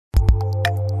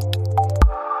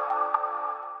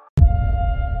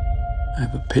I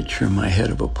have a picture in my head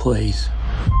of a place.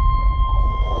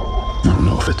 I don't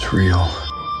know if it's real,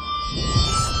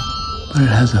 but it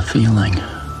has a feeling,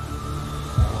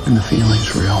 and the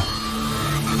feeling's real.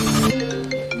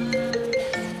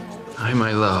 Hi,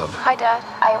 my love. Hi, Dad.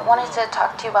 I wanted to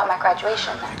talk to you about my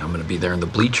graduation. I'm gonna be there in the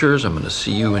bleachers. I'm gonna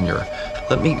see you in your...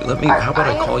 Let me, how about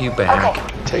I call you back?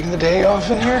 Okay. Taking the day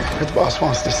off in here? The boss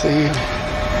wants to see you.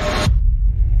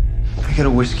 I get a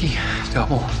whiskey,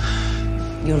 double.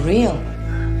 You're real.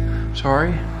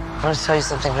 Sorry? I want to tell you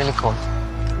something really cool.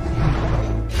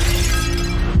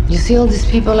 You see all these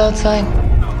people outside?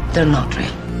 They're not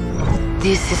real.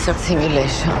 This is a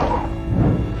simulation.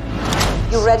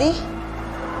 You ready?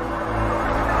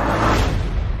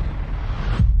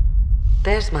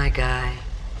 There's my guy.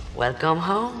 Welcome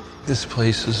home. This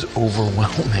place is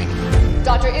overwhelming.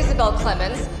 Dr. Isabel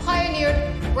Clemens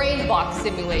pioneered brain box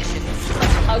simulations,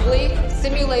 ugly,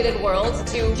 simulated worlds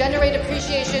to generate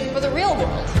appreciation for the real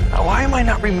world. Why am I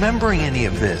not remembering any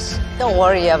of this? Don't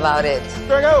worry about it.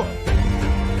 Drago!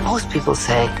 Most people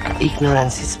say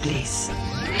ignorance is bliss.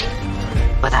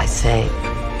 But I say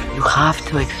you have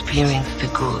to experience the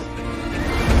good.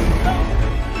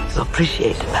 So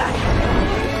appreciate the bad.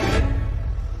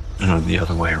 No, the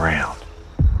other way around.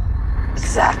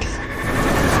 Exactly.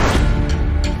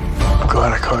 I'm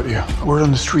glad I caught you. Word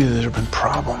on the street that there have been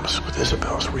problems with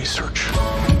Isabel's research.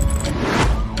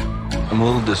 I'm a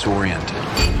little disoriented.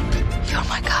 You're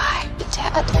my guy,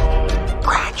 Dad.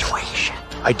 Graduation.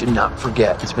 I did not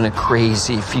forget. It's been a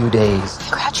crazy few days.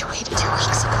 You graduated 2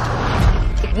 weeks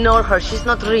ago. Ignore her. She's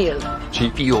not real.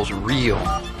 She feels real.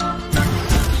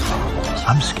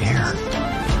 I'm scared.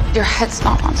 Your head's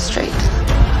not on straight.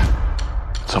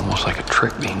 It's almost like a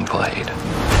trick being played.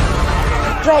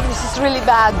 Greg, this is really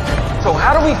bad. So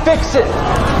how do we fix it?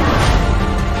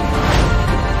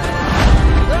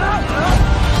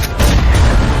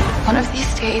 One of these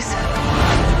days,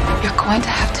 you're going to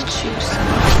have to choose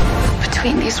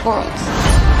between these worlds.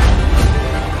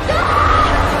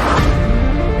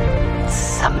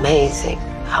 It's amazing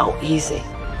how easy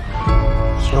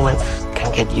humans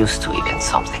can get used to even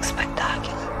something spectacular.